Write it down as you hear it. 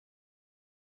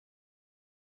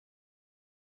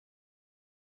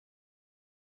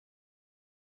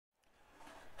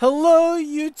Hello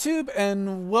YouTube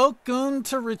and welcome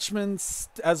to Richmond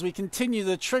as we continue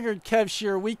the Triggered Kev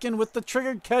Shearer weekend with the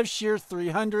Triggered Kev Shearer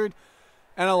 300,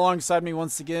 and alongside me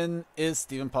once again is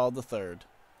Stephen Paul III.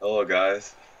 Hello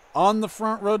guys. On the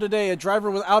front row today, a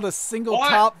driver without a single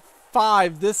top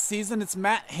 5 this season, it's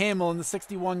Matt Hamill in the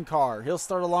 61 car. He'll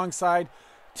start alongside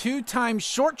two-time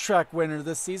short track winner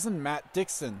this season, Matt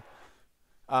Dixon,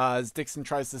 as Dixon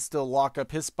tries to still lock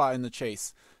up his spot in the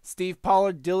chase. Steve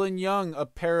Pollard, Dylan Young, a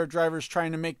pair of drivers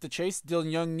trying to make the chase.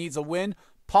 Dylan Young needs a win.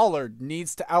 Pollard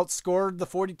needs to outscore the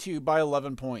 42 by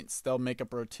 11 points. They'll make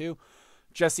up row 2.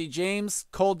 Jesse James,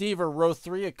 Cole Deaver, row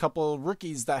 3, a couple of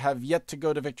rookies that have yet to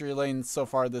go to victory lane so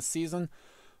far this season,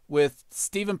 with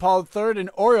Stephen Pollard third and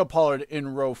Oriole Pollard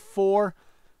in row 4.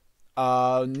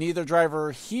 Neither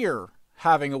driver here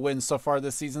having a win so far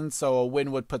this season, so a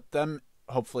win would put them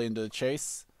hopefully into the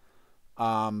chase.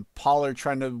 Pollard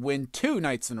trying to win 2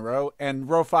 nights in a row, and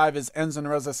row 5 is Enzo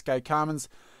NRSL Sky Commons.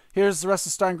 Here's the rest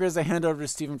of Starting Grid as I hand over to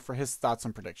Stephen for his thoughts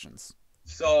and predictions.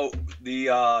 So we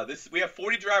have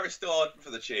 40 drivers still out for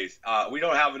the chase. We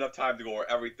don't have enough time to go over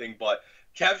everything, but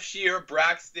Kev Shearer,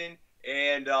 Braxton,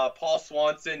 and Paul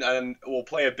Swanson will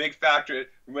play a big factor.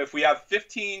 If we have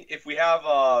 15, if we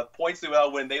have points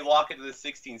without win, they lock into the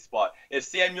 16 spot. If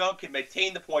Sam Young can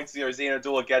maintain the points lead or Zane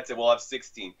Abdullah gets it, we'll have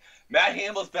 16. Matt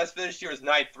Hamill's best finish here is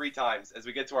 9th 3 times as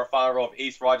we get to our final row of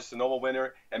Ace Roger Sonoma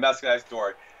winner and Mescal's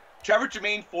Dory. Trevor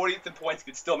Jermaine, 40th in points,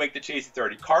 can still make the chase at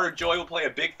 30. Carter Joy will play a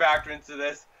big factor into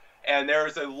this. And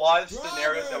there's a lot of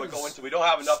scenarios that would go into. We don't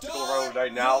have enough to go around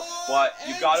right now, but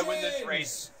you got to win this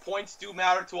race. Points do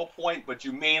matter to a point, but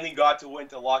you mainly got to win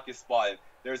to lock your spot in.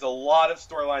 There's a lot of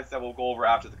storylines that we'll go over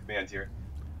after the command here.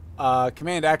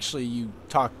 Command, actually, you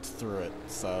talked through it,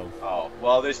 so. Oh,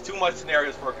 well, there's too much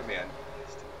scenarios for a command.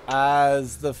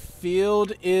 As the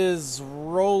field is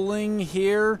rolling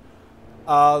here,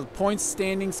 points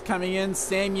standings coming in.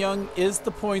 Sam Young is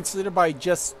the points leader by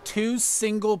just 2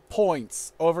 single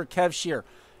points over Kev Shearer.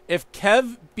 If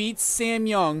Kev beats Sam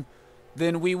Young,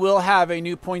 then we will have a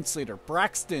new points leader.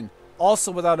 Braxton,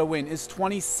 also without a win, is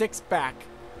 26 back.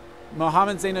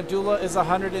 Mohammed Zain Abdullah is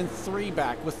 103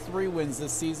 back with 3 wins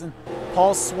this season.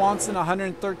 Paul Swanson,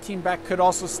 113 back, could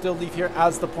also still leave here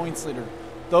as the points leader.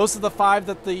 Those are the 5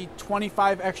 that the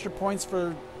 25 extra points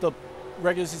for the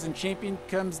regular season champion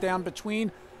comes down between,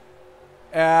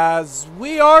 as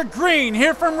we are green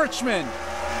here from Richmond.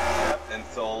 Yep, and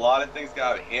so a lot of things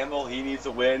got Hamill. He needs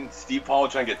to win. Steve Paul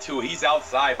trying to get 2. He's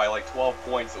outside by like 12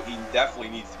 points, so he definitely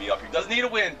needs to be up here. Doesn't need a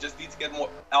win, just needs to get more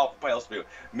out by speed.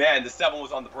 Man, the 7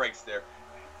 was on the brakes there.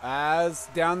 As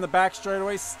down the back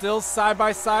straightaway, still side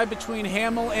by side between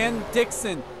Hamill and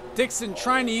Dixon. Dixon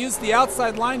trying to use the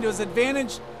outside line to his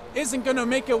advantage. Isn't going to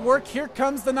make it work. Here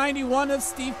comes the 91 of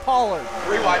Steve Pollard.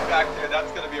 3 wide back there. That's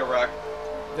going to be a wreck.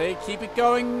 They keep it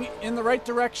going in the right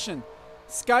direction.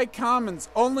 Sky Commons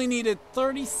only needed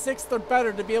 36th or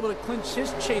better to be able to clinch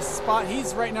his chase spot.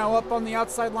 He's right now up on the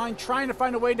outside line trying to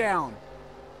find a way down.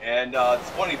 And it's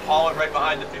funny, Pollard right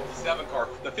behind the 57 car.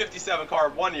 The 57 car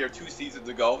 1 year, 2 seasons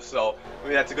ago. So I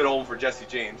mean, that's a good home for Jesse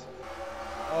James.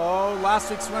 Oh, last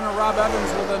week's winner, Rob Evans,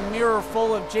 with a mirror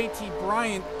full of JT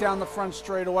Bryant down the front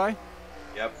straightaway.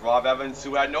 Yep, Rob Evans,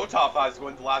 who had no top 5s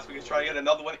going into last week, is trying to get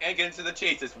another one and get into the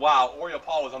chases. Wow, Oriole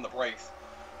Paul was on the brakes.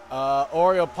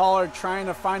 Oriole Pollard trying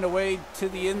to find a way to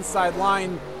the inside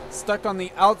line, stuck on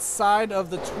the outside of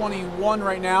the 21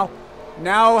 right now.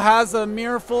 Now has a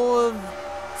mirror full of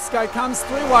Sky Comes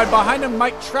 3 wide. Behind him,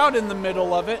 Mike Trout in the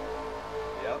middle of it.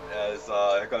 Yep, as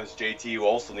here comes JT, who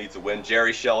also needs a win.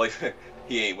 Jerry Shelley.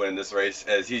 He ain't winning this race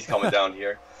as he's coming down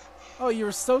here. Oh, you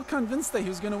were so convinced that he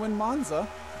was going to win Monza.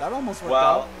 That almost worked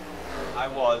Well, out. I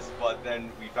was, but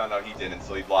then we found out he didn't,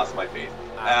 so he lost my faith.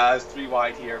 As 3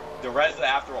 wide here. DeReza,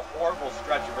 after a horrible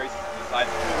stretch of races, decides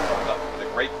to move up with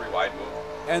a great 3 wide move.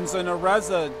 Enzo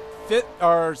NRSL,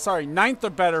 9th or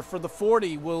better for the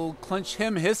 40 will clinch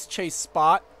him his chase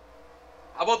spot.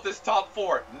 How about this top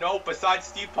 4? No, besides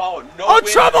Steve Paul, no. Oh,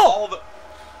 trouble! All the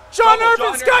John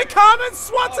Irvin, Sky Commons,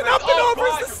 Swanson up and over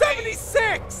God, is the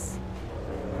 76.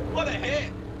 What a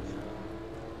hit!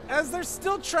 As they're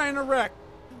still trying to wreck.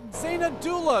 Zain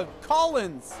Abdullah,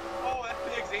 Collins. Oh, that's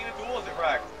big. Zane Abdullah is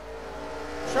wrecked.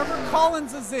 Trevor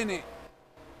Collins is in it.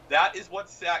 That is what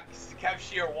Kev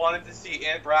Shearer wanted to see,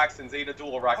 and Braxton, Zane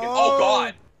Abdullah wrecking. Oh,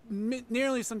 God!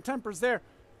 Nearly some tempers there.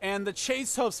 And the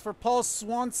chase hopes for Paul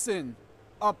Swanson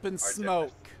up in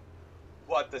smoke.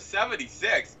 What, the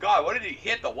 76? God, what did he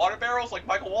hit? The water barrels like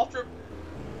Michael Waltrip?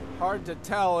 Hard to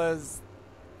tell, as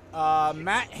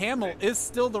Matt Hamill is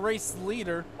still the race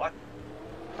leader. What?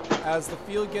 As the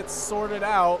field gets sorted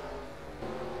out.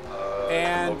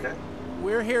 And okay.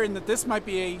 we're hearing that this might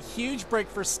be a huge break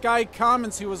for Sky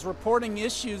Commons, who was reporting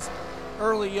issues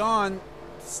early on.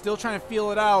 Still trying to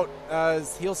feel it out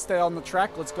as he'll stay on the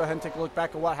track. Let's go ahead and take a look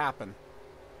back at what happened.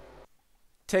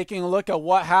 Taking a look at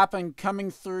what happened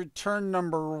coming through turn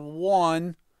number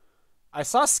 1. I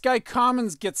saw Sky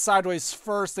Commons get sideways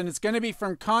first, and it's going to be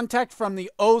from contact from the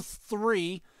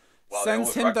 03. Wow,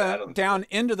 sends him down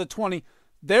into the 20.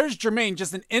 There's Jermaine,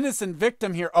 just an innocent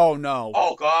victim here. Oh, no.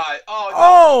 Oh, God. Oh,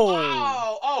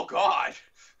 no. Oh, God.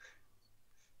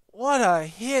 What a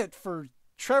hit for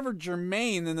Trevor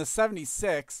Jermaine in the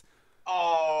 76.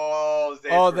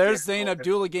 There's Zane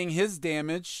Abdullah getting his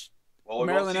damage. Well,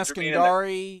 Marilyn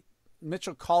Eskandari,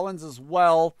 Mitchell Collins as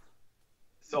well.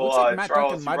 So, like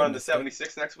Charles, you run the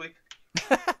 76 next week?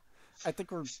 I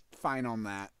think we're fine on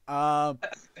that.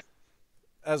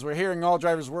 As we're hearing, all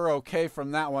drivers were okay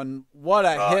from that one. What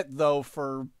a hit, though,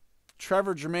 for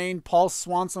Trevor Jermaine, Paul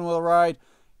Swanson will ride,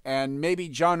 and maybe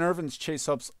John Irvin's chase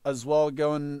hopes as well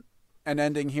going and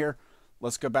ending here.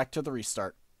 Let's go back to the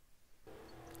restart.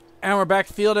 And we're back.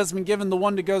 Field has been given the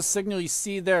 1-to-go signal. You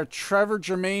see there, Trevor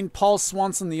Jermaine, Paul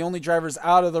Swanson, the only drivers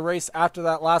out of the race after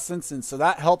that last incident. So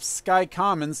that helps Sky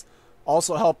Commons.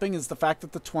 Also helping is the fact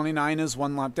that the 29 is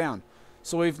 1 lap down.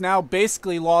 So we've now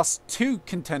basically lost 2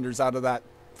 contenders out of that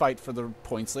fight for the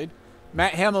points lead.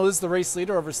 Matt Hamill is the race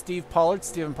leader over Steve Pollard,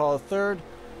 Stephen Pollard third,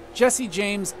 Jesse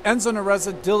James, Enzo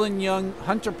Nareza, Dylan Young,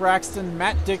 Hunter Braxton,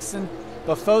 Matt Dixon,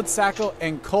 Bafode Sacco,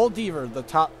 and Cole Deaver, the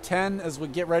top 10 as we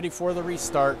get ready for the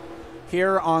restart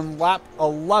here on lap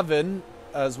 11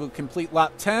 as we complete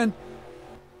lap 10.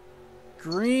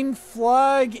 Green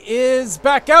flag is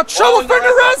back out. Trouble for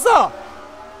Nareza!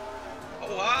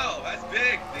 Oh, wow, that's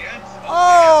big. The end.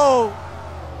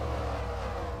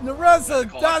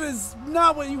 Nareza, that is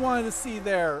not what you wanted to see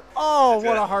there. Oh,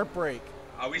 what a heartbreak.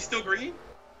 Are we still green?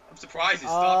 I'm surprised he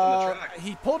stopped on the track.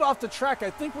 He pulled off the track. I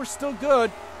think we're still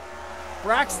good.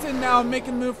 Braxton now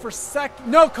making the move for second.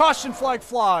 No, caution flag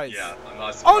flies. Yeah, I'm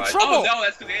not surprised. Oh, trouble. Oh, no,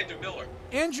 that's because Andrew Miller.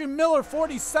 Andrew Miller,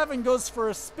 47, goes for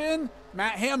a spin.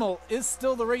 Matt Hamill is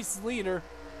still the race leader.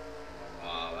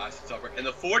 That's tough. And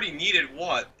the 40 needed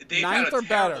what? They've Ninth had a or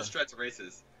terrible better. stretch of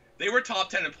races. They were top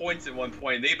 10 in points at one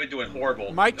point. They've been doing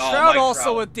horrible. Mike Trout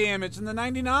also with damage in the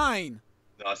 99.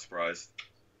 Not surprised.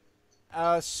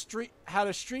 Had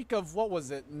a streak of, what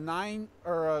was it, 9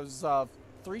 or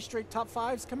 3 straight top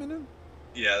 5s coming in?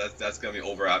 Yeah, that's going to be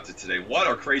over after today. What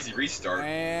a crazy restart.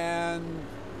 And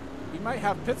we might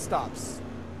have pit stops.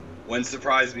 Wouldn't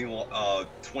surprise me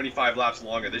 25 laps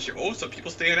longer this year. Oh, some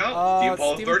people staying out.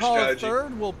 Stephen Pollard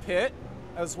third will pit,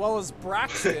 as well as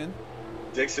Braxton.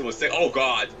 Dixon will stay. Oh,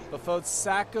 God. Bafode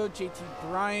Sacco, JT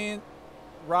Bryant,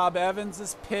 Rob Evans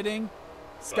is pitting.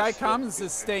 Sky Commons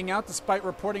is staying out despite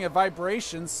reporting a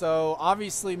vibration, so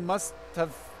obviously must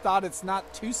have thought it's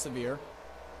not too severe.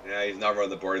 Yeah, he's not running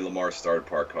the Barney Lamar started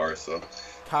park car, so.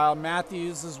 Kyle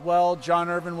Matthews as well. John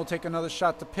Irvin will take another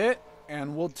shot to pit,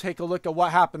 and we'll take a look at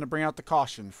what happened to bring out the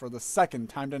caution for the second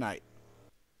time tonight.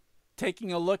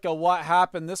 Taking a look at what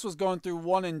happened, this was going through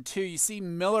 1 and 2. You see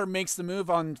Miller makes the move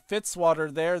on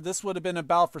Fitzwater there. This would have been a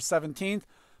battle for 17th,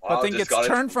 but then gets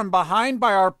turned from behind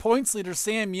by our points leader,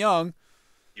 Sam Young.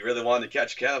 He really wanted to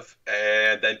catch Kev.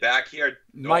 And then back here,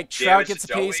 Mike Trout gets a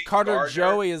piece, Carter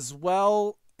Joey as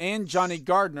well, and Johnny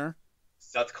Gardner.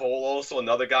 Seth Cole also,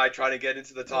 another guy trying to get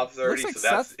into the top 30, so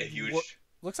that's a huge...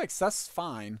 Looks like Seth's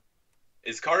fine.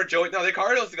 Is Carter Joey... No,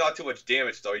 Carter doesn't got too much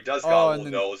damage, though. He does got a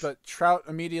little nose. But Trout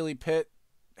immediately pit.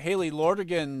 Haley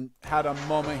Lordigan had a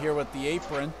moment here with the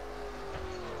apron.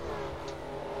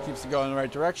 Keeps it going in the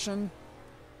right direction.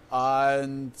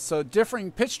 And so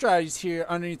differing pit strategies here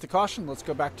underneath the caution. Let's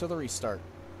go back to the restart.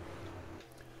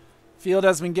 Field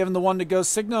has been given the 1-to-go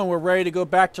signal, and we're ready to go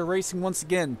back to racing once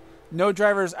again. No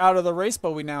drivers out of the race,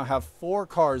 but we now have 4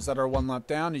 cars that are 1 lap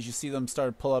down, as you see them start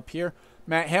to pull up here.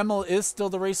 Matt Hamill is still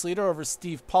the race leader over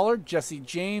Steve Pollard, Jesse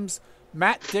James,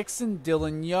 Matt Dixon,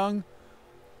 Dylan Young,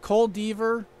 Cole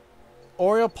Deaver,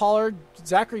 Oriole Pollard,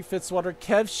 Zachary Fitzwater,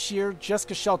 Kev Shearer,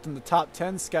 Jessica Shelton, the top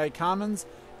 10, Sky Commons,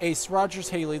 Ace Rogers,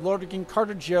 Haley Lordigan,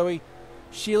 Carter Joey,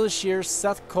 Sheila Shear,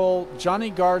 Seth Cole, Johnny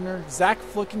Gardner, Zach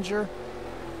Flickinger,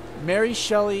 Mary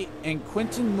Shelley, and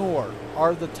Quentin Moore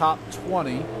are the top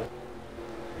 20.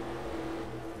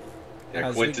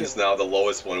 Yeah, Quentin's now the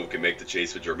lowest one who can make the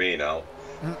chase with Jermaine out.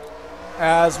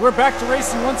 As we're back to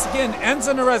racing once again,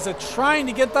 Enzo Nareza trying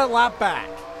to get that lap back.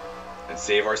 And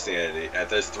save our sanity. And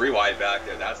there's 3 wide back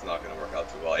there. That's not going to work out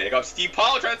too well. And you got Steve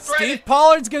Pollard trying to thread it. Steve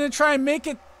Pollard's going to try and make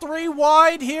it 3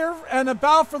 wide here and a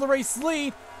battle for the race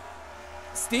lead.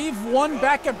 Steve won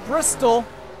back at Bristol.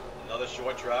 Another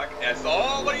short track. And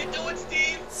what are you doing,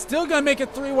 Steve? Still going to make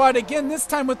it 3 wide again, this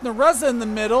time with Nareza in the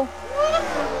middle.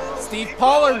 Steve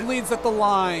Pollard leads at the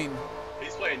line.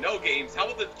 He's playing no games. How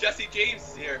about the Jesse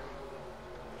James here?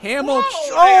 Hamill.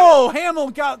 Oh, Hamill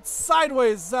got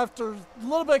sideways after a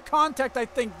little bit of contact, I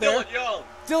think, there.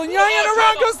 Dylan Young, and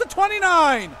around goes the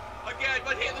 29. Again,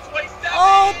 but hit the 27.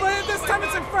 Oh, but this time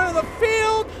it's in front of the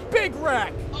field. Big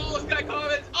wreck. Oh, Sky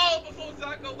Comments. Oh, before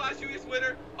Zacco, last year's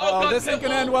winner. Oh, this ain't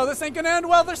going to end well. This ain't going to end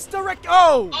well. They're still wrecked.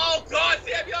 Oh. Oh, God,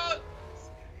 Sam Young.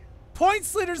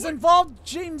 Points leaders involved.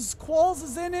 James Qualls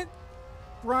is in it.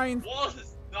 Brian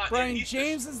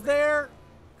James is there.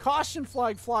 Caution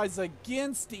flag flies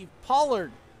again. Steve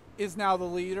Pollard is now the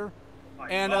leader.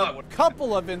 And a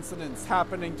couple of incidents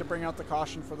happening to bring out the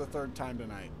caution for the 3rd time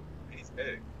tonight. He's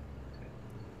big.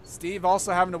 Steve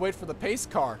also having to wait for the pace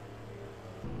car.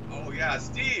 Oh, yeah,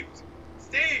 Steve.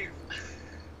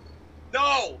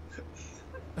 No.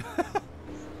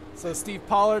 So Steve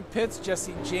Pollard pits.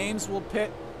 Jesse James will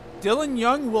pit. Dylan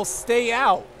Young will stay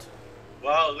out.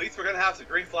 Well, at least we're going to have some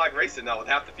green flag racing now with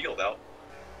half the field out.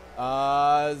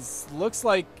 Looks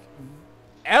like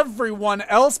everyone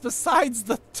else besides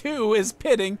the 2 is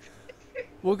pitting.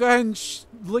 We'll go ahead and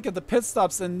look at the pit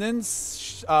stops and then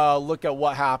look at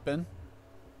what happened.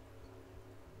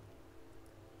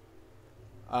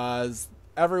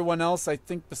 Everyone else, I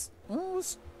think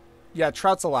yeah,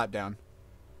 Trout's a lap down.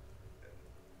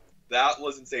 That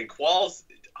was insane. Qualls is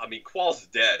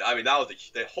dead. I mean, that was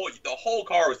the whole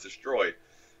car was destroyed.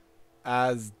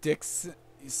 As Dixon,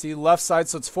 you see left side,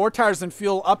 so it's 4 tires and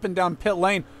fuel up and down pit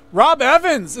lane. Rob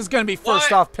Evans is going to be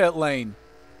first off pit lane.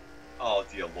 Oh,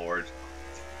 dear Lord.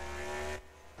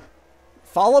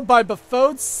 Followed by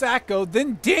Bafode Sacco,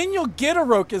 then Daniel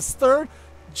Gitteroke is 3rd,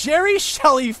 Jerry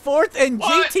Shelley 4th, and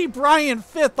JT Bryan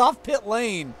 5th off pit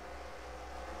lane.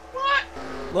 What?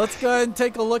 Let's go ahead and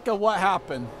take a look at what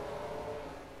happened.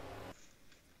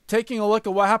 Taking a look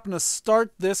at what happened to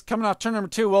start this, coming off turn number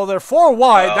 2. Well, they're 4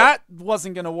 wide. That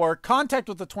wasn't going to work. Contact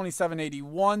with the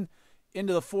 2781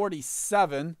 into the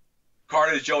 47.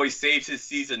 Carter Joey saves his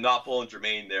season not pulling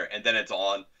Jermaine there, and then it's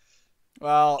on.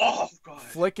 Well,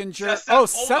 Flickinger.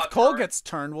 Seth Cole gets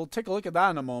turned. We'll take a look at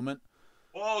that in a moment.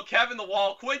 Oh, Kevin the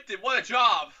Wall Quinton, what a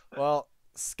job. Well,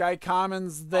 Sky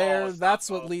Commons there. That's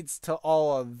what leads to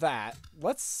all of that.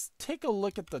 Let's take a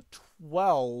look at the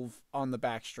 12 on the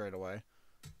back straightaway.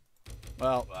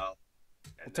 Well,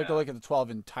 we'll take a look at the 12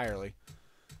 entirely.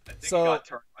 I think he got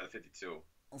turned by the 52.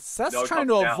 Seth's trying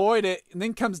to avoid it, and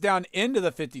then comes down into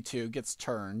the 52, gets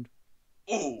turned.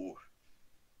 Ooh,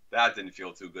 that didn't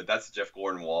feel too good. That's the Jeff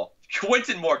Gordon wall.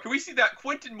 Quinton Moore, can we see that?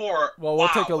 Quinton Moore. Well, we'll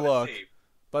take a look.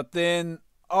 But then,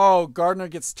 Gardner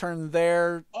gets turned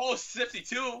there. Oh,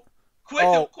 52.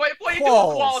 Quinton, what are you doing,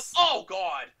 Qualls? Oh,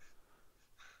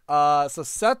 God. So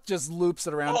Seth just loops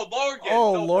it around.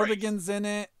 Oh, Lorgan. Lordigan's in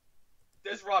it.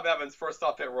 There's Rob Evans, first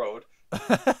off pit road.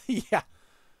 Yeah.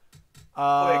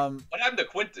 What happened to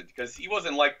Quinton? Because he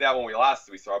wasn't like that when we saw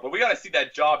it. But we got to see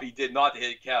that job he did not to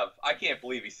hit Kev. I can't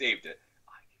believe he saved it.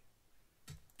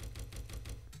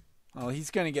 Oh,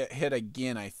 he's going to get hit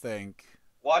again, I think.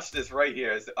 Watch this right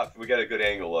here. We get a good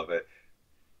angle of it.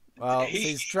 Well,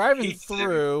 he's driving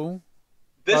through.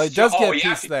 He does get a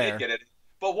piece there. Get it.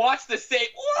 But watch the save.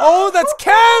 Oh, that's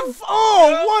Kev!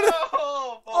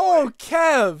 Oh,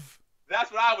 Kev!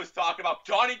 That's what I was talking about.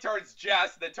 Johnny turns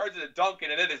Jess, then turns into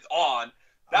Duncan, and then it's on.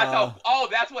 That's how. Oh,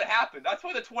 that's what happened. That's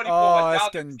why the 24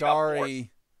 went down. Eskandari.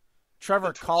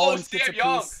 Trevor Collins gets a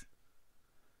piece.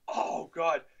 Oh,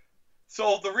 God.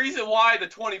 So the reason why the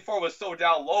 24 was so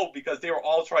down low, because they were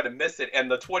all trying to miss it,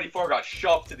 and the 24 got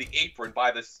shoved to the apron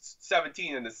by the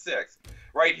 17 and the 6.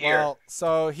 Right here. Well,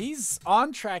 so he's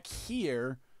on track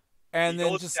here, and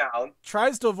then just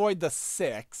tries to avoid the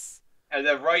 6. And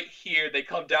then right here, they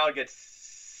come down, tries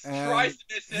to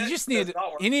miss it.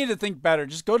 He needed to think better.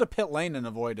 Just go to pit lane and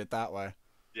avoid it that way.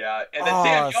 Yeah, and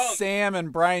then Sam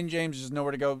and Brian James just know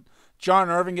where to go. John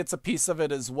Irvin gets a piece of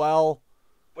it as well.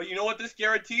 But you know what this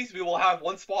guarantees? We will have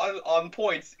one spot on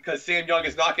points because Sam Young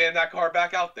is not getting that car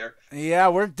back out there. Yeah,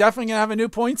 we're definitely going to have a new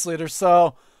points leader.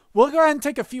 So we'll go ahead and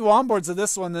take a few onboards of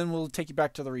this one, then we'll take you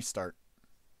back to the restart.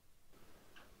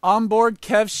 Onboard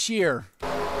Kev Shearer.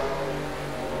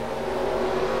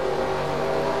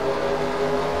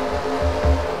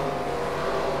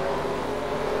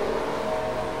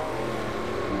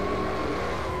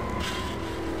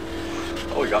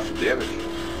 Oh, he got some damage.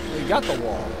 He got the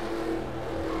wall.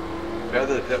 Better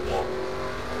than the pit wall.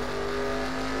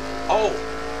 Oh!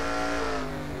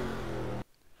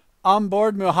 On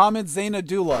board, Mohammed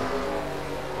Zainadullah.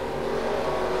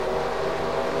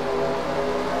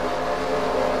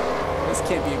 This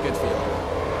can't be a good feeling.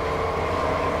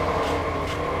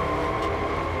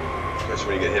 much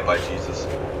when you get hit by Jesus.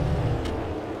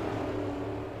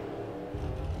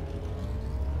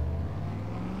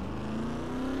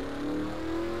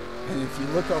 And if you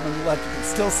look over on the left, you can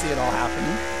still see it all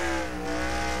happening.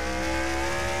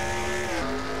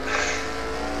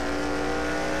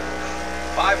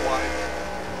 Five wide.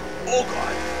 Oh,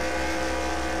 God.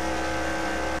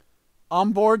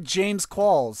 On board, James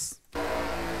Qualls.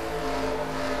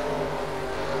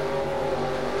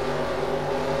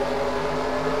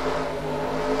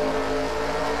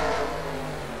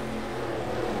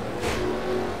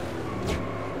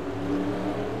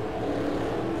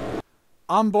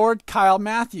 On board, Kyle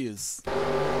Matthews. Ooh,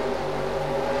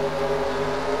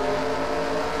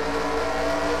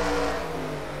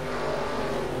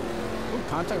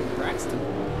 contact with Braxton.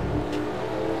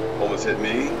 Almost hit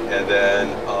me, and then,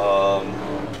 oh.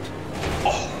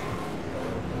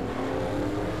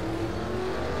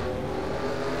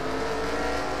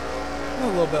 A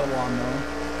little bit long, though.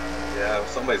 Yeah,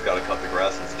 somebody's got to cut the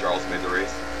grass since Charles made the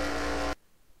race.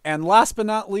 And last but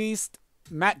not least,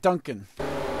 Matt Duncan.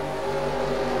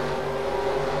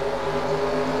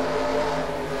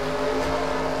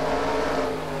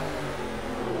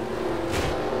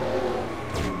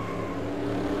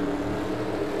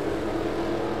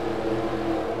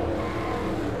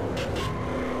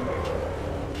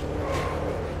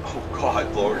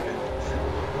 God, Lord.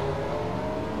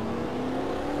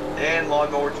 And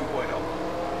Lawnmower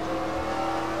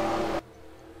 2.0.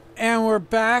 And we're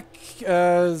back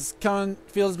as Field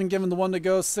has been given the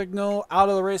 1-to-go signal. Out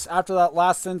of the race after that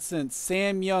last incident,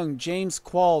 Sam Young, James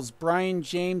Qualls, Brian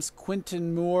James,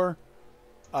 Quinton Moore,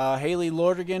 Haley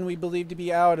Lordigan we believe to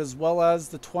be out, as well as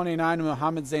the 29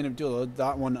 Mohammed Zain Abdullah,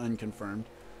 that one unconfirmed.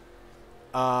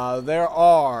 There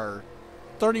are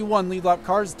 31 lead lap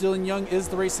cars. Dylan Young is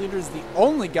the race leader, is the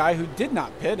only guy who did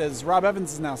not pit, as Rob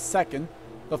Evans is now second.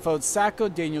 Befode Sacco,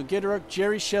 Daniel Gitteruk,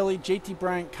 Jerry Shelley, JT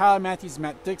Bryant, Kyle Matthews,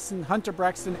 Matt Dixon, Hunter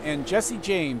Braxton, and Jesse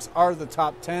James are the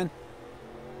top 10.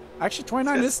 Actually,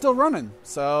 29 is still running,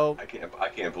 so I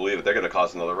can't believe it. They're going to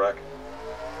cause another wreck.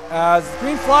 As the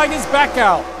green flag is back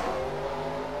out.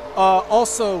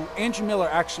 Also, Andrew Miller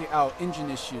actually out, engine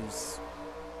issues.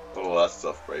 Oh, that's a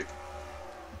tough break.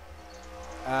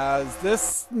 As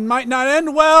this might not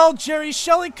end well, Jerry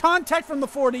Shelley contact from the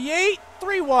 48,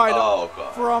 3 wide. Oh,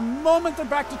 God. For a moment, they're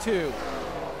back to 2.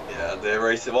 Yeah, they're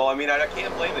racing. Well, I mean, I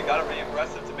can't blame them. They got to be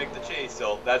aggressive to make the chase.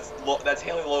 So that's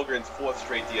Haley Logan's 4th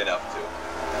straight DNF too.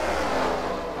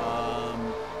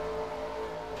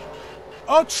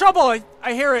 Oh, trouble!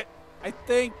 I hear it. I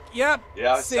think. Yep.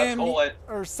 Yeah,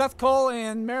 Seth Cole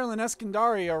and Marilyn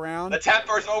Eskandari around. The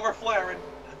temper's over flaring.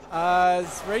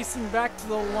 Is racing back to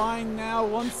the line now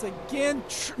once again.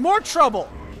 More trouble.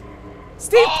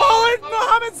 Steve Pollard,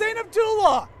 Mohammed Zain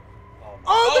Abdullah.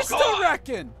 They're still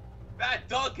wrecking. Matt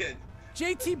Duncan.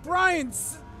 JT Bryan,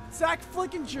 Zach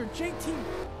Flickinger, JT.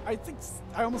 I think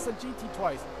I almost said JT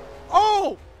twice.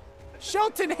 Oh,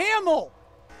 Shelton Hamill.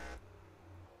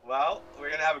 Well,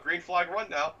 we're gonna have a green flag run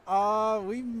now.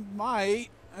 We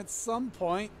might at some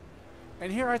point. And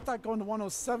here I thought going to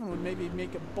 107 would maybe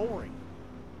make it boring.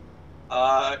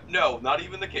 No, not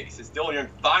even the case. It's Dylan Young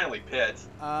finally pits.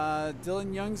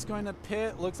 Dylan Young's going to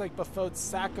pit. Looks like Bafode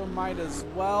Sacco might as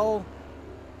well.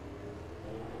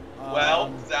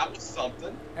 Well, that was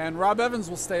something. And Rob Evans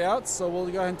will stay out, so we'll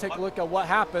go ahead and take a look at what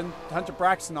happened. Hunter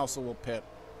Braxton also will pit.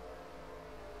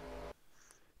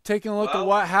 Taking a look at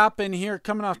what happened here,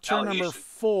 coming off turn number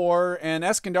 4, and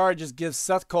Eskandari just gives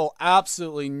Seth Cole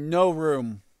absolutely no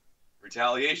room.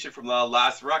 Retaliation from the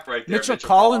last wreck right there. Mitchell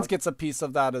Collins gets a piece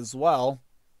of that as well.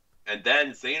 And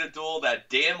then Zain Abdul, that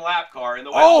damn lap car in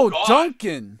the way. Oh,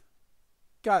 Duncan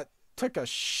took a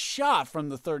shot from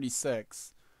the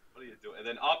 36. What are you doing? And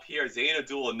then up here, Zain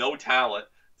Abdul, no talent.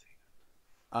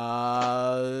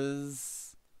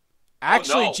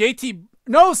 Actually,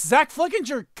 no. Zach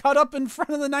Flickinger cut up in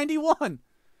front of the 91.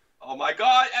 Oh my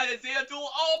God! And it's Zain Abdul.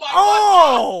 Oh my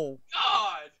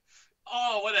God!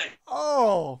 Oh, what a.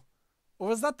 Oh. Or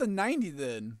was that the 90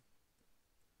 then?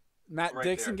 Matt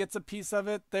Dixon gets a piece of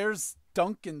it. There's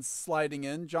Duncan sliding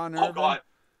in. John Irvin. Oh, God.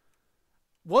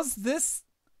 Was this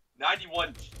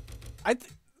 91?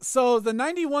 So the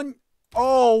 91.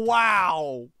 Oh,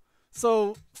 wow.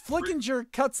 So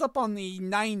Flickinger cuts up on the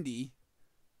 90.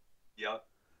 Yep.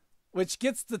 Which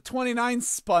gets the 29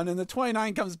 spun, and the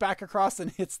 29 comes back across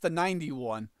and hits the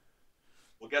 91.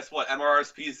 Well, guess what?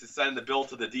 MRSP is to send the bill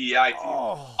to the DEI team.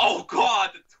 Oh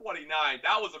God, the 29.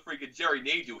 That was a freaking Jerry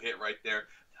Nadeau hit right there.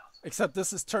 Except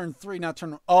this is turn 3, not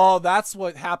turn. Oh, that's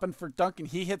what happened for Duncan.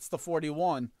 He hits the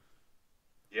 41.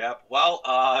 Yep. Well,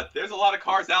 there's a lot of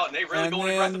cars out, and they really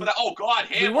going aggressive with that. Oh God,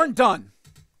 Hamill. We weren't done.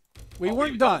 We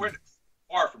weren't done.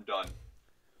 Far from done.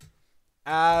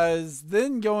 As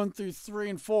then going through 3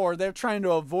 and 4, they're trying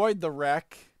to avoid the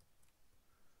wreck.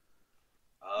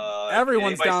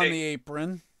 Everyone's down the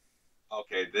apron.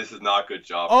 Okay, this is not a good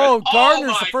job. Oh,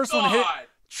 Gardner's the first one to hit.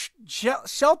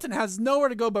 Shelton has nowhere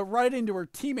to go but right into her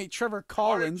teammate Trevor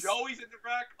Collins. Carter Joey's in the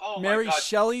wreck. Oh Mary my God.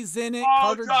 Shelley's in it. Oh,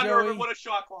 Carter John Joey. Irvin, what a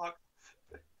shot clock.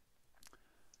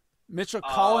 Mitchell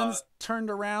Collins turned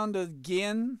around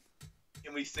again.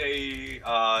 Can we say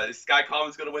Sky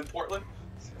Commons going to win Portland?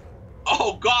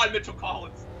 Oh God, Mitchell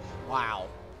Collins. Wow.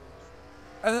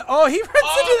 And he runs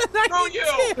into the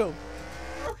 92.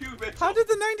 How did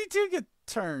the 92 get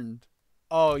turned?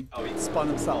 Oh, he spun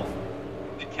himself.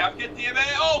 Did Kev get DMA?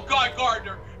 Oh God,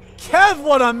 Gardner. Kev,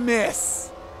 what a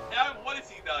miss. Kev, what has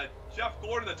he done? Jeff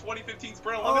Gordon, the 2015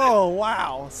 Sprint Unlimited. Oh,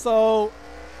 wow. So,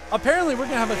 apparently we're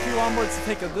going to have a few onboards to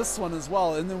take of this one as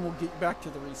well, and then we'll get back to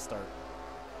the restart.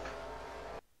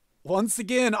 Once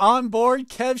again, on board,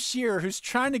 Kev Shearer, who's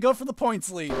trying to go for the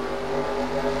points lead.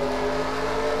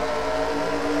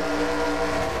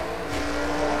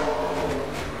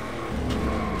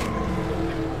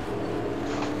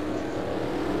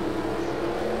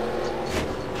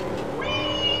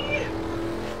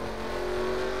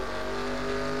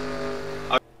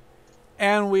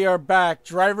 And we are back.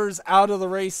 Drivers out of the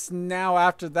race now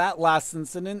after that last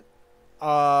incident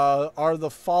are the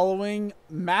following: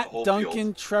 Matt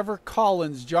Duncan, Trevor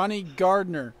Collins, Johnny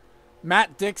Gardner,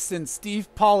 Matt Dixon,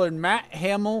 Steve Pollard, Matt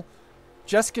Hamill,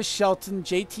 Jessica Shelton,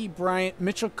 JT Bryant,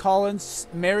 Mitchell Collins,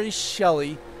 Mary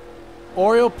Shelley,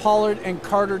 Oriole Pollard, and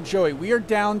Carter Joey. We are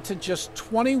down to just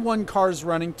 21 cars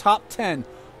running. Top 10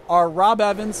 are Rob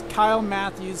Evans, Kyle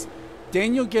Matthews,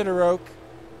 Daniel Gitteroke,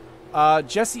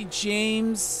 Jesse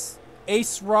James,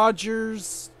 Ace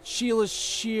Rogers, Sheila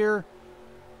Shear,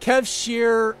 Kev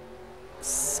Shear,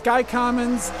 Sky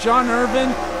Commons, John Irvin,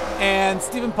 and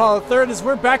Stephen Paul III. As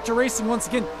we're back to racing once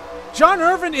again. John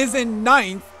Irvin is in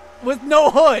 9th with no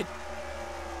hood.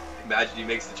 Imagine he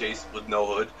makes the chase with no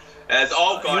hood. As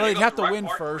all gone. He'd have to win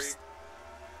first.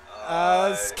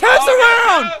 Kev's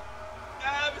around!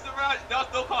 Kev is around.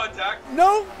 No contact.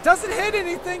 No, doesn't hit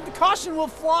anything. The caution will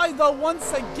fly though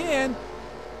once again.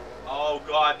 Oh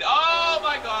God. Oh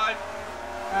my God.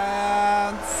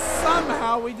 And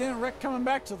somehow we didn't wreck coming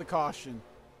back to the caution.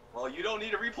 Well, you don't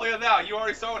need a replay of that. You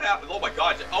already saw what happened. Oh my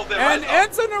God. Oh, there. And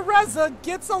Enzo Nereza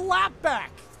gets a lap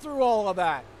back through all of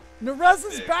that.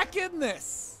 Nereza's back in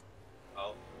this.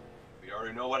 Well, we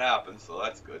already know what happened, so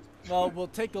that's good. Well, we'll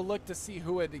take a look to see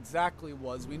who it exactly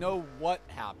was. We know what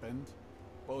happened,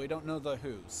 but we don't know the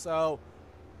who. So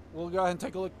we'll go ahead and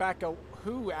take a look back at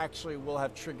who actually will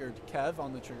have triggered Kev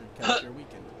on the Triggered Kev Share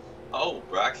weekend. Oh,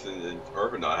 Braxton and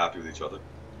Irvin not happy with each other.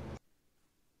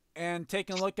 And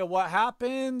taking a look at what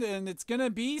happened, and it's going to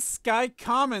be Sky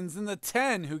Commons in the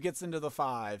 10 who gets into the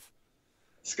 5.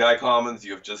 Sky Commons,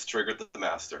 you have just triggered the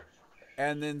master.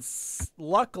 And then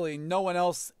luckily no one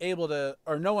else able to,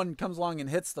 or no one comes along and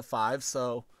hits the 5,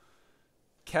 so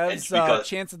Kev's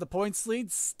chance at the points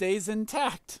lead stays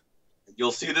intact.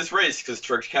 You'll see this race because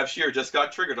Kev Shear just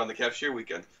got triggered on the Kev Shear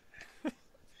weekend.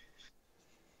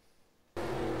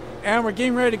 And we're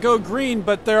getting ready to go green,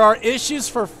 but there are issues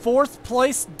for 4th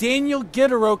place Daniel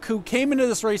Gitteroke, who came into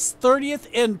this race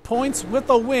 30th in points with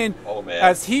a win. Oh, man.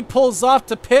 As he pulls off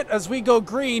to pit as we go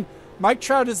green. Mike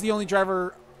Trout is the only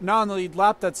driver not on the lead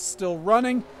lap that's still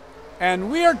running.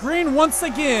 And we are green once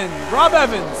again. Rob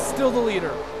Evans, still the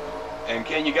leader. And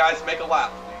can you guys make a lap,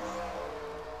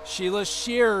 please? Sheila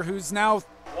Shearer, who's now...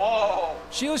 Whoa!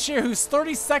 Sheila Shearer, who's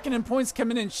 32nd in points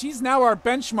coming in. She's now our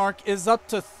benchmark,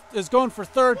 is going for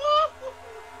 3rd.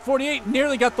 48,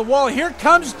 nearly got the wall. Here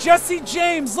comes Jesse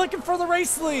James looking for the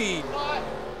race lead. What?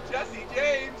 Jesse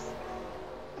James.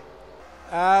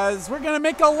 As we're going to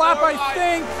make a lap, I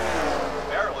think.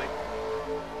 Barely.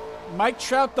 Mike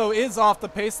Trout, though, is off the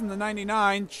pace in the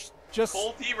 99. Just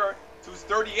Cole Teamer, who's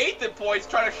 38th in points,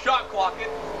 trying to shot clock it.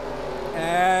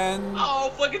 And...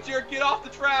 Oh, look at you, get off the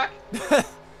track.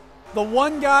 The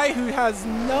one guy who has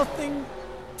nothing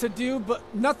to do, but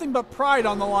nothing but pride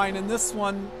on the line in this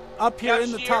one, up here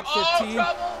in the top 15. Oh,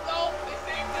 trouble! No, they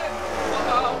saved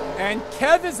it. And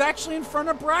Kev is actually in front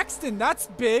of Braxton. That's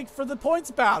big for the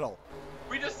points battle.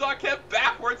 We just saw Kev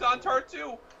backwards on turn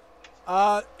 2.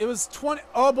 It was 20.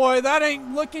 Oh boy, that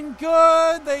ain't looking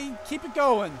good. They keep it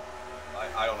going.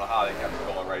 I don't know how they kept it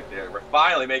going right there. We're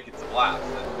finally making some laps.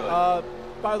 That's good.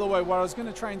 By the way, what I was going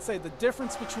to try and say, the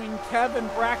difference between Kev and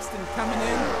Braxton coming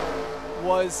in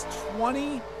was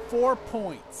 24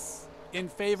 points in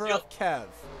favor of Kev.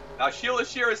 Now, Sheila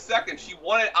Shear is second. She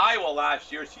won at Iowa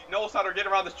last year. She knows how to get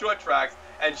around the short tracks.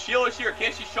 And Shearer,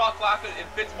 can't she shot clock it in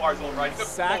Fitzwater's zone, right?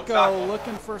 Sacco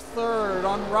looking for third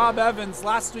on Rob Evans,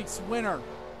 last week's winner.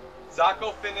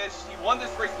 Sacco finished. He won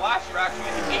this race last year, actually,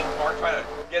 in the 8th car, trying to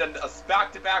get a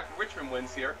back-to-back Richmond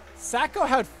wins here. Sacco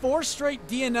had 4 straight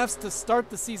DNFs to start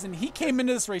the season. He came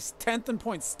into this race 10th in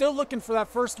points. Still looking for that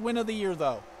first win of the year,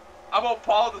 though. How about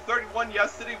Paul, the 31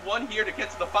 yesterday, won here to get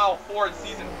to the final 4 in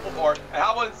season 4. And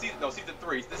how about in season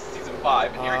 3? This is season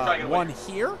 5. And here he's trying to get one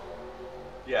here?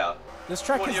 Yeah. This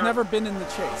track has never been in the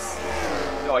chase.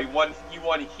 No, he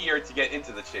won here to get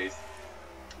into the chase.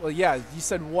 Well, yeah, you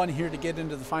said one here to get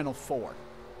into the final 4.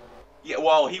 Yeah,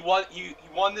 well, he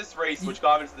won this race, which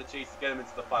got him into the chase to get him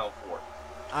into the final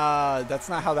 4. That's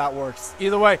not how that works.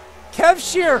 Either way, Kev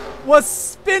Shearer was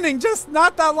spinning just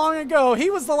not that long ago. He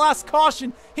was the last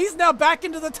caution. He's now back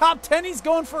into the top 10. He's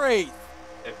going for 8th.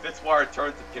 If Fitzwater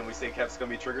turns, can we say Kev's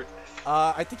going to be triggered?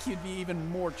 I think he'd be even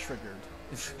more triggered,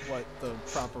 is what the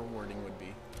proper wording would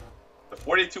be. The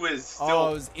 42 is still... Oh,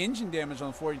 it was engine damage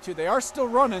on the 42. They are still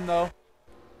running, though.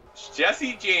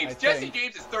 Jesse James. Jesse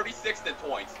James is 36th in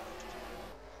points.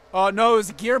 Oh, no, it was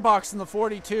a gearbox in the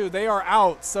 42. They are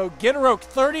out. So Gitteroke,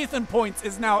 30th in points,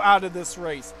 is now out of this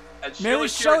race. And Mary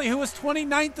Shelley, who was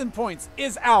 29th in points,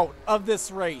 is out of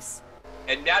this race.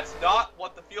 And that's not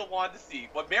what the field wanted to see.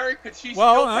 But Mary, could she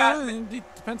still pass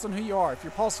it depends on who you are. If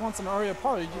you're Paul Swanson or Aria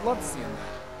Pollard, you'd love to see him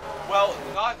that. Well,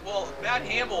 Matt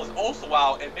Hamill is also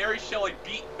out, and Mary Shelley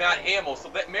beat Matt Hamill, so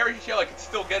that Mary Shelley could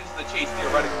still get into the chase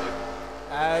theoretically.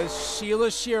 As Sheila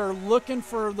Shearer looking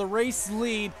for the race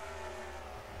lead,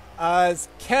 as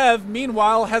Kev,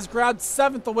 meanwhile, has grabbed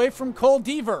 7th away from Cole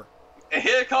Deaver. And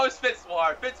here comes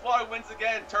Fitzwater. Fitzwater wins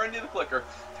again, turning to the clicker.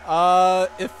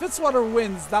 If Fitzwater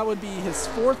wins, that would be his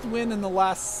 4th win in the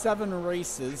last 7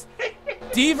 races.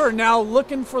 Deaver now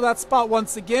looking for that spot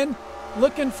once again.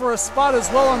 Looking for a spot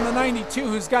as well on the 92,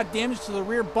 who's got damage to the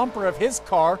rear bumper of his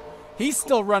car. He's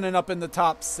still running up in the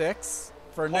top 6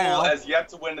 for now. Cole has yet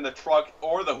to win in the truck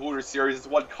or the Hooters series. It's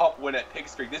one cup win at Pig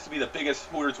Creek. This would be the biggest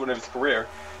Hooters win of his career.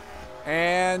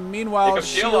 And meanwhile,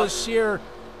 Sheila Shearer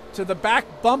to the back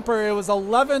bumper. It was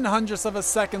 11/100ths of a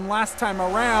second last time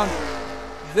around.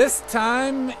 This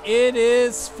time it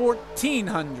is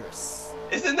 14/100ths.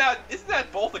 Isn't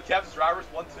that both of Kev's drivers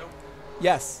 1-2?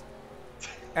 Yes.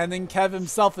 And then Kev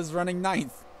himself is running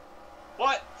 9th.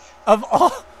 What? Of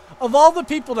all the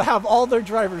people to have all their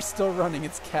drivers still running,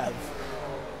 it's Kev.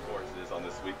 Of course it is on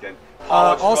this weekend.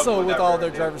 Also, with all their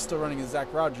drivers still running, is Zach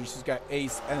Rogers, who's got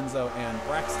Ace, Enzo, and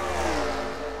Braxton.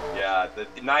 Yeah, the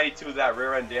 92 of that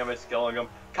rear end damage killing him.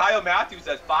 Kyle Matthews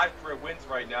has 5 career wins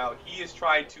right now. He is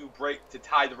trying to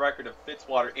tie the record of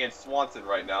Fitzwater and Swanson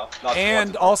right now.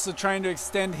 And also trying to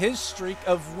extend his streak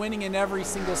of winning in every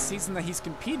single season that he's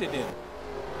competed in.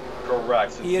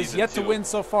 Correct. He has yet to win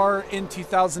so far in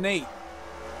 2008.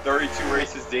 32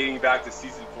 races dating back to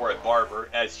season 4 at Barber,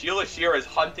 as Sheila Shearer is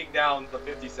hunting down the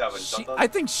 57. I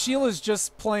think Sheila's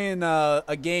just playing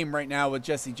a game right now with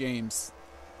Jesse James.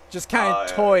 Just kind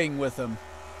of toying with him.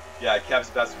 Yeah, Kev's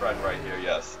best friend right here,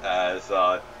 yes. As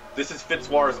this is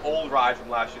Fitzwater's old ride from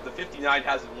last year. The 59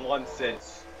 hasn't won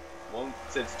since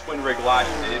Twin Rig last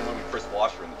year. They didn't win with Chris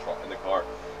Washer in the car.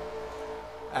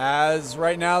 As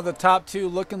right now the top 2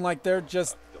 looking like they're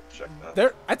just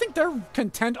I think they're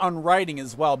content on riding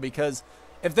as well, because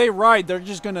if they ride, they're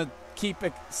just going to keep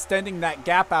extending that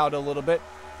gap out a little bit.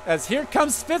 As here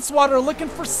comes Fitzwater looking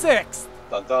for 6th.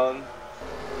 Dun dun.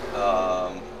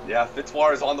 Yeah,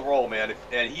 Fitzwater's on the roll, man.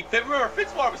 And remember,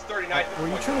 Fitzwater was 39th. Were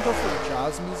you trying to go for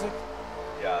Jaws music?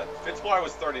 Yeah, Fitzwater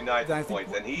was 39th in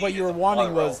points, and what you were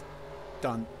wanting was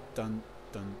dun dun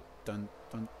dun dun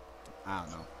dun. I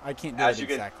don't know. I can't do it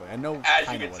exactly. I know. As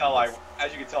you can tell,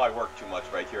 I work too much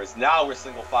right here. As now we're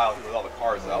single file here with all the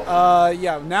cars out.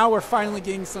 Yeah. Now we're finally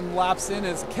getting some laps in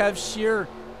as Kev Shearer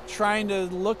trying to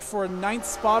look for a 9th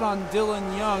spot on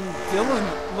Dylan Young.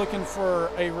 Dylan looking for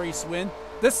a race win.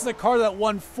 This is a car that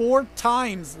won 4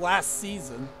 times last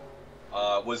season.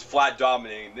 Was flat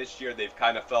dominating. This year they've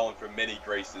kind of fallen for many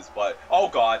graces, but oh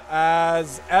god.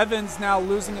 As Evans now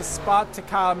losing a spot to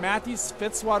Kyle Matthews,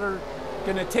 Fitzwater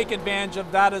going to take advantage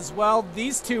of that as well.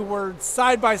 These two were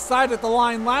side by side at the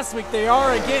line last week. They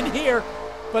are again here,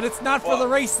 but it's not for the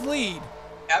race lead.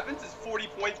 Evans is 40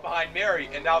 points behind Mary,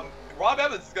 and now Rob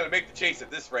Evans is going to make the chase at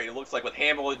this rate. It looks like with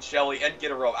Hamill and Shelley and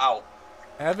Gittero out.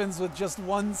 Evans with just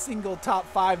one single top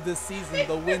 5 this season,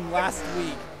 the win last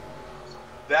week.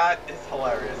 That is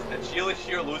hilarious. And Sheila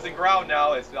Shearer losing ground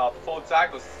now as Phone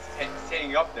Sacco's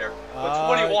hanging up there. But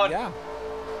 21. Yeah.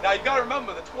 Now you got to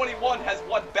remember, the 21 has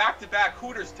won back-to-back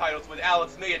Hooters titles with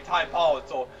Alex May and Ty Pollard.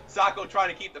 So Sacco trying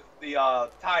to keep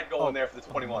the tide going there for the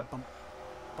 21.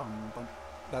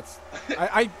 That's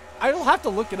I'll have to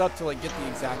look it up to like get the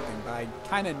exact thing, but I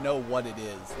kind of know what it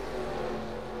is.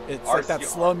 It's like that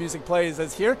slow music plays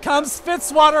as here comes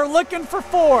Fitzwater looking for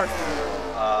fourth.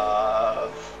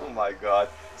 Oh my God.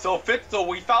 So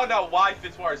we found out why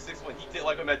Fitzwater is 6-1. He did,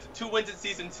 like I mentioned, 2 wins in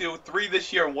season 2, 3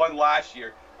 this year, and 1 last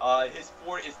year.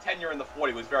 His tenure in the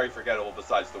 40 was very forgettable.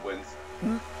 Besides the wins.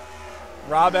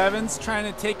 Rob Evans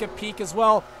trying to take a peek as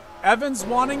well. Evans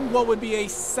wanting what would be a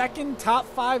second top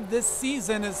 5 this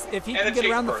season is if he can get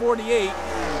around the 48.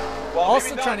 Well,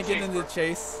 also trying to get into the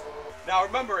chase. Now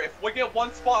remember, if we get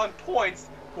 1 spot on points,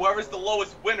 whoever's the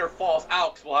lowest winner falls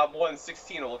out because we'll have more than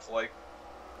 16, it looks like.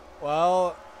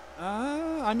 Well,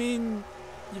 I mean,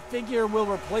 you figure we'll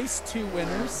replace 2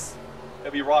 winners.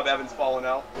 It'll be Rob Evans falling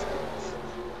out.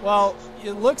 Well,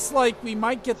 it looks like we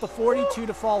might get the 42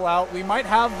 to fall out. We might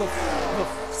have the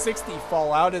 60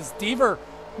 fall out as Deaver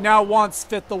now wants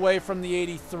 5th away from the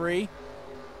 83.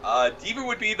 Deaver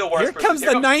would be the worst. Here comes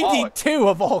the 92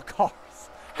 of all cars.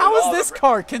 How is this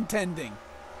car contending?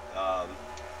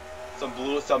 Some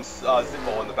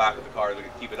Zippo in the back of the car to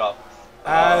keep it up.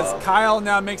 As Kyle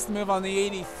now makes the move on the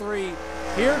 83.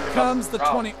 Here comes the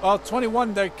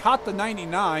 21. They caught the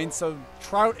 99, so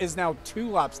Trout is now 2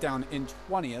 laps down in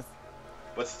 20th.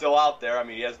 But still out there. I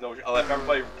mean, he has no. If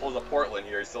everybody pulls a Portland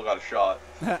here, he's still got a shot.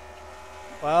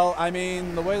 Well, I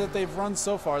mean, the way that they've run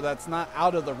so far, that's not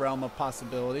out of the realm of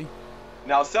possibility.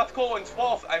 Now, Seth Cole in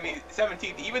 12th,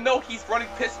 17th, even though he's running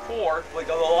piss poor, like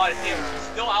a lot of damage, he's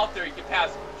still out there. He can pass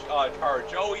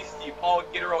Joey, Steve Paul,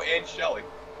 Gittero, and Shelley.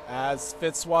 As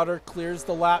Fitzwater clears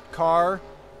the lap car,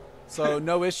 so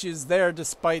no issues there,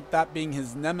 despite that being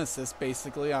his nemesis,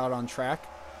 basically, out on track.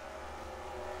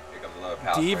 Here comes another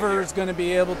pass. Deaver's going to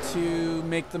be able to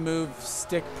make the move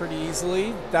stick pretty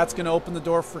easily. That's going to open the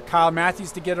door for Kyle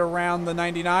Matthews to get around the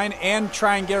 99 and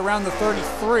try and get around the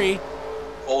 33.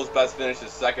 Cole's best finish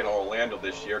is second in Orlando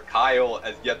this year. Kyle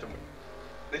has yet to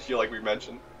this year, like we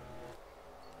mentioned.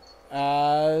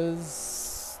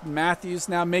 As Matthews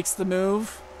now makes the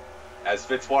move. As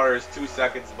Fitzwater is 2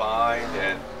 seconds behind,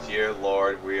 and dear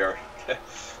Lord, we are...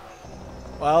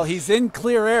 Well, he's in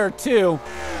clear air, too.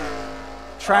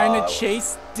 Trying to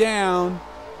chase down.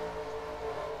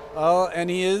 Oh, and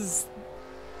he is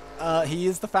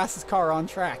the fastest car on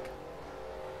track.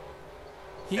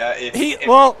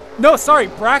 Well, no, sorry,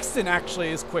 Braxton actually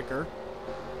is quicker.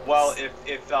 Well, if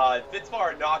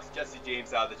Fitzwater knocks Jesse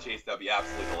James out of the chase, that would be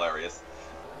absolutely hilarious.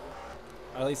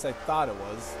 Or at least I thought it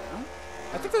was.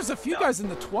 I think there's a few guys in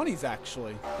the 20s,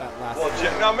 actually, that last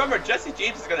Well, now remember, Jesse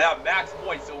James is going to have max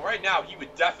points, so right now he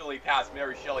would definitely pass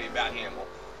Mary Shelley and Matt Hamill.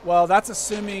 Well, that's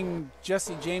assuming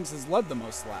Jesse James has led the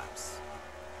most laps.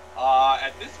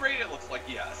 At this rate, it looks like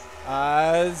he has.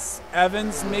 As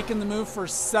Evans making the move for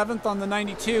 7th on the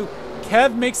 92.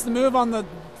 Kev makes the move on the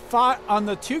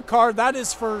 2 car. That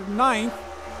is for 9th.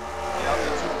 Yeah,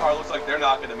 the 2 car looks like they're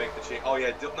not going to make the chase. Oh,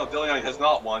 yeah, no, Dylan has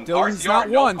not won. Dylan's not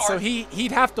won, so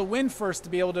he'd have to win first to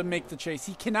be able to make the chase.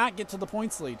 He cannot get to the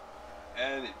points lead.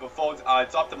 And before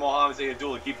it's up to Mohamed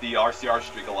Zaydul to keep the RCR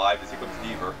streak alive as he comes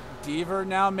Deaver. Deaver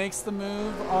now makes the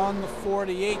move on the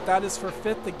 48. That is for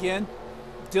 5th again.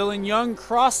 Dylan Young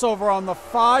crossover on the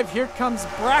 5. Here comes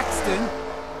Braxton.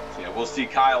 So, yeah, we'll see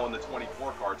Kyle in the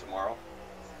 24 car tomorrow.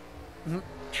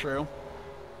 True.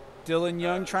 Dylan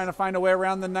Young trying to find a way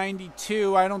around the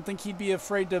 92. I don't think he'd be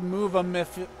afraid to move him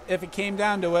if it came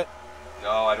down to it. No,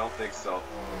 I don't think so.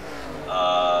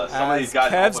 Some of these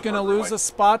guys Kev's going to lose a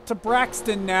spot to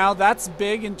Braxton now. That's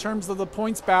big in terms of the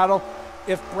points battle.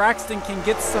 If Braxton can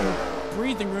get some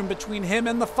breathing room between him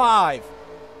and the 5.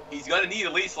 He's going to need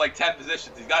at least like 10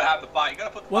 positions. He's got to have the 5. You got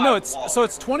to put the 5 Well, no,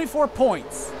 it's 24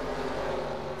 points.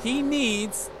 He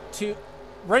needs to.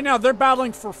 Right now, they're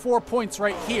battling for 4 points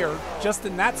right here, just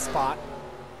in that spot.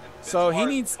 So he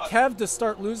needs Kev to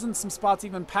start losing some spots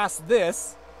even past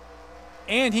this,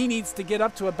 and he needs to get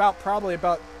up to probably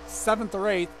about 7th or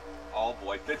 8th. Oh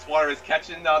boy, Fitzwater is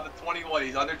catching the 21.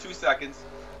 He's under 2 seconds.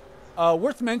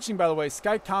 Worth mentioning, by the way,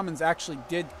 Sky Commons actually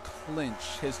did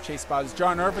clinch his chase spot.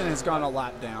 John Irvin has gone a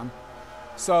lap down.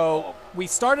 So we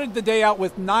started the day out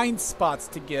with 9 spots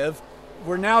to give.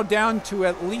 We're now down to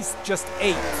at least just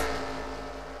 8.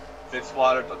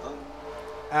 Fitzwater.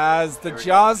 As the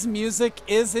Jaws music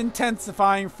is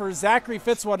intensifying for Zachary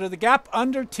Fitzwater, the gap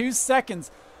under 2 seconds.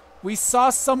 We saw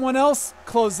someone else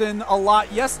close in a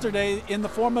lot yesterday in the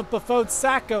form of Bafode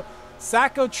Sacco.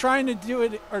 Sacco trying to do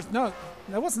it, or no,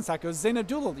 that wasn't Sacco, it was Zayn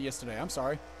Abdullah yesterday, I'm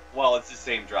sorry. Well, it's the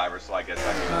same driver, so I guess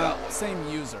I can do that one. Same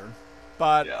user.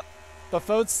 But yeah.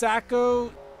 Bafode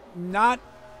Sacco not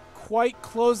quite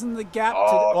closing the gap.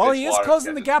 Well, he is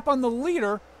closing the gap on the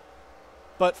leader,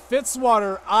 But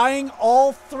Fitzwater eyeing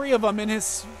all three of them in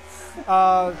his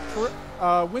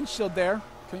windshield there.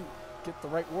 Couldn't get the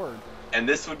right word. And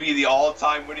this would be the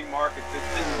all-time winning mark. This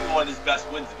would be one of his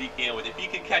best wins if he can. If he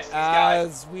can catch these guys.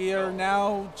 As we are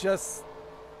now just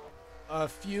a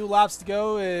few laps to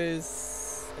go, I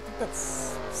think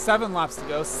that's 7 laps to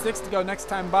go, 6 to go next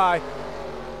time by.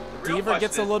 Deaver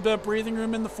gets a little bit of breathing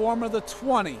room in the form of the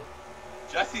 20.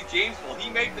 Jesse James, will he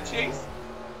make the chase?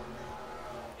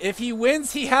 If he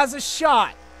wins, he has a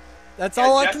shot. That's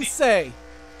all I can say.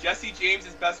 Jesse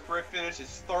James' best career finish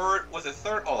is third. Was it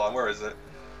third? Hold on, where is it?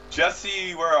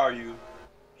 Jesse, where are you?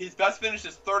 His best finish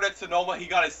is third at Sonoma. He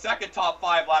got his second top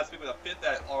 5 last week with a 5th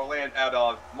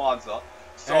at Monza.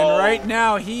 So, and right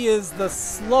now, he is the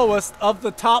slowest of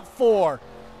the top 4.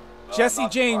 Jesse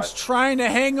James trying to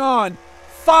hang on.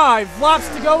 5 laps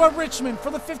to go at Richmond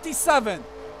for the 57.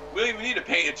 We don't even need to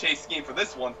paint a chase scheme for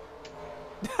this one.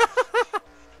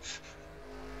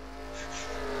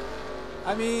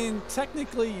 I mean,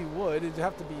 technically you would. It'd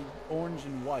have to be orange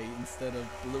and white instead of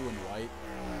blue and white.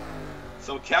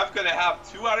 So Kev's going to have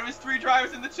 2 out of his 3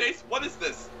 drivers in the chase? What is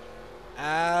this?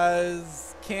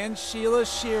 As can Sheila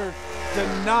Shearer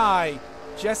deny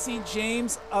Jesse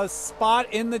James a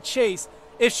spot in the chase?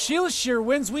 If Sheila Shearer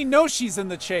wins, we know she's in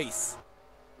the chase.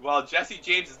 Well, Jesse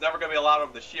James is never going to be allowed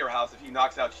over the Shearer house if he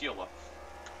knocks out Sheila.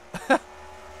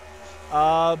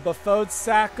 Befode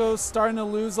Sacco starting to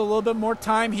lose a little bit more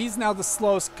time. He's now the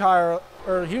slowest car,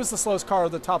 or he was the slowest car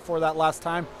of the top 4 that last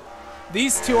time.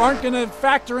 These two aren't going to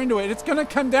factor into it. It's going to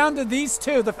come down to these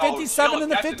two, the 57 and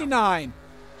the 59.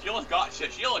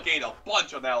 Sheila gained a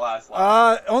bunch on that last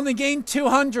lap. Only gained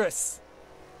 200ths.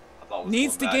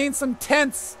 Needs to gain some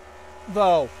tenths,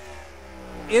 though.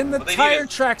 In the tire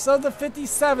tracks of the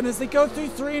 57 as they go through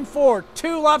 3 and 4.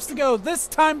 2 laps to go. This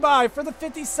time by for the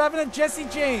 57 of Jesse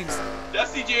James.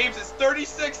 Jesse James is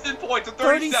 36th in points, or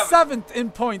 37th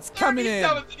in points coming in.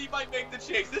 37th, and he might make the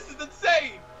chase. This is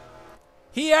insane.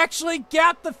 He actually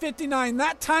gapped the 59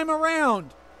 that time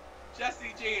around.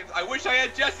 Jesse James. I wish I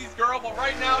had Jesse's girl, but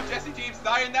right now Jesse James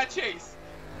not in that chase.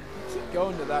 You keep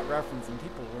going to that reference, and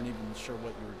people weren't even sure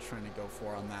what you were trying to go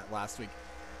for on that last week.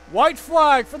 White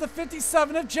flag for the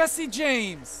 57 of Jesse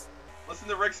James. Listen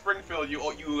to Rick Springfield, you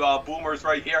boomers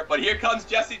right here. But here comes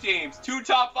Jesse James. 2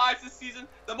 top 5s this season.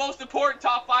 The most important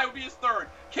top 5 would be his 3rd.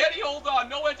 Can he hold on?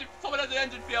 No engine. Someone has an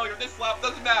engine failure. This lap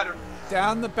doesn't matter.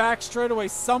 Down the back straightaway,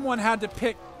 someone had to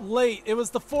pick late. It was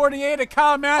the 48 of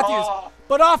Kyle Matthews.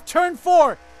 But off turn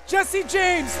 4, Jesse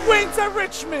James wins at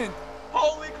Richmond.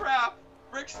 Holy crap.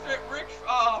 Rick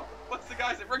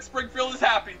Springfield is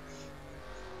happy.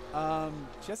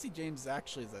 Jesse James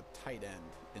actually is a tight end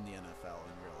in the NFL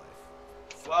in real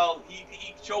life. Well,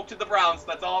 he choked to the Browns.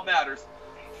 That's all that matters.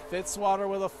 Fitzwater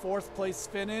with a 4th place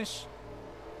finish.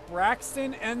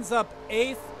 Braxton ends up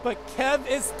 8th, but Kev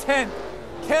is 10th.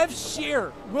 Kev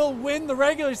Shearer will win the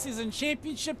regular season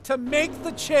championship to make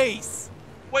the chase.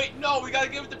 Wait, no, we got to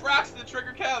give it to Braxton to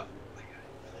trigger Kev.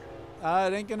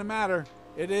 It ain't going to matter.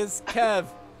 It is Kev.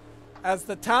 As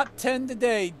the top 10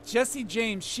 today, Jesse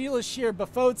James, Sheila Shearer,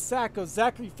 Befode Sacco,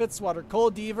 Zachary Fitzwater, Cole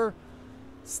Deaver,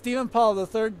 Stephen Paul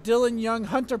III, Dylan Young,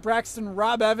 Hunter Braxton,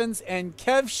 Rob Evans, and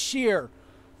Kev Shearer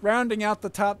rounding out the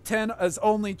top 10 as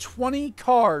only 20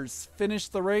 cars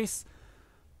finished the race.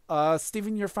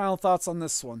 Stephen, your final thoughts on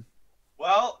this one?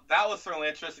 Well, that was certainly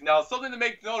interesting. Now, something to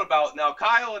make note about. Now,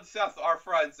 Kyle and Seth are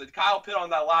friends, and Kyle pit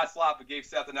on that last lap and gave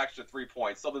Seth an extra 3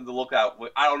 points. Something to look at.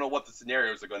 I don't know what the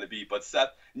scenarios are going to be, but Seth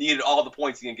needed all the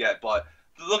points he can get. But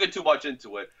looking too much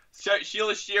into it.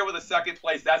 Sheila Shearer with a 2nd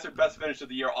place. That's her best finish of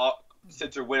the year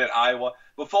since her win at Iowa.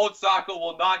 Befode Sacco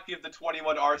will not give the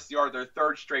 21 RCR their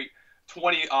 3rd straight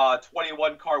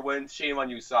 21 car win. Shame on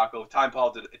you, Sacco. Time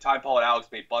Paul and Alex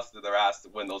May busted their ass to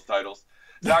win those titles.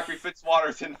 Zachary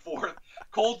Fitzwater's in 4th.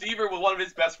 Cole Deaver with one of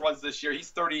his best runs this year.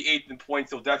 He's 38th in points.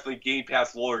 He'll definitely gain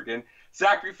past Lonergan.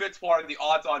 Zachary Fitzwater, the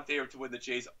odds-on favorite to win the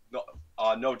chase,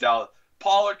 no doubt.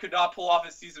 Pollard could not pull off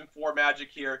his season 4 magic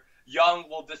here. Young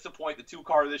will disappoint the 2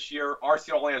 car this year.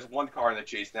 RCR only has 1 car in the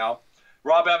chase now.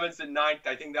 Rob Evans in 9th.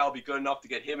 I think that'll be good enough to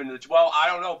get him into the 12. I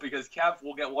don't know, because Kev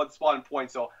will get 1 spot in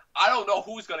points, so I don't know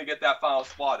who's going to get that final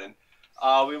spot in.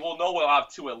 We will know we'll have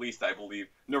 2 at least, I believe.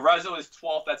 Nerezzo is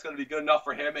 12th. That's going to be good enough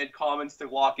for him and Commons to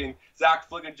lock in. Zach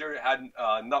Flickinger had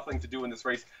nothing to do in this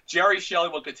race. Jerry Shelley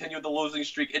will continue the losing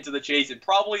streak into the chase and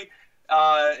probably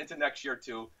into next year,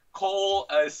 too. Cole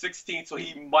is 16th, so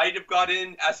he might have got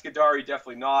in. Escudari,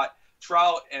 definitely not.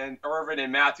 Trout and Irvin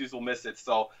and Matthews will miss it.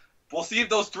 So we'll see if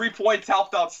those 3 points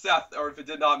helped out Seth or if it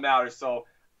did not matter. So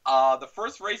the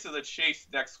first race of the chase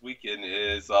next weekend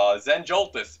is Zen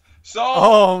Joltis.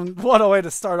 So, what a way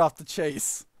to start off the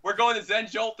chase. We're going to Zen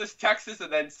Joltis, Texas,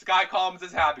 and then Sky Collins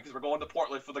is happy because we're going to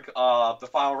Portland for the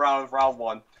final round of round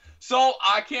 1. So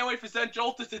I can't wait for Zen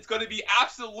Joltis. It's going to be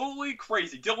absolutely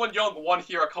crazy. Dylan Young won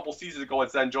here a couple seasons ago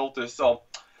at Zen Joltis, so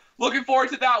looking forward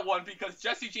to that one because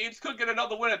Jesse James could get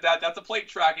another win at that. That's a plate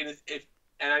track,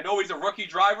 and I know he's a rookie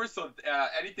driver, so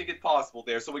anything is possible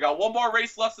there. So we got one more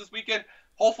race left this weekend.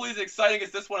 Hopefully as exciting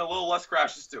as this one, a little less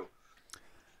crashes too.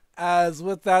 As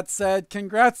with that said,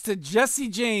 congrats to Jesse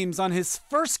James on his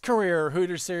first career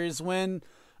Hooters Series win.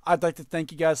 I'd like to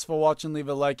thank you guys for watching. Leave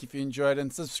a like if you enjoyed it,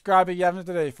 and subscribe if you haven't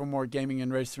today for more gaming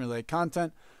and racing related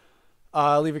content.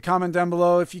 Leave a comment down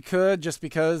below if you could, just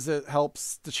because it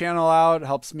helps the channel out,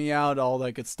 helps me out, all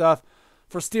that good stuff.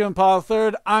 For Stephen Paul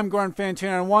III, I'm Gordon Fan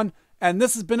 291, and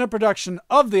this has been a production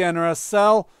of the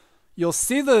NRSL. You'll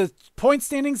see the point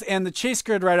standings and the chase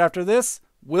grid right after this.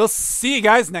 We'll see you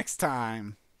guys next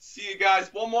time. See you guys.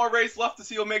 One more race left to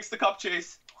see who makes the cup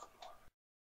chase.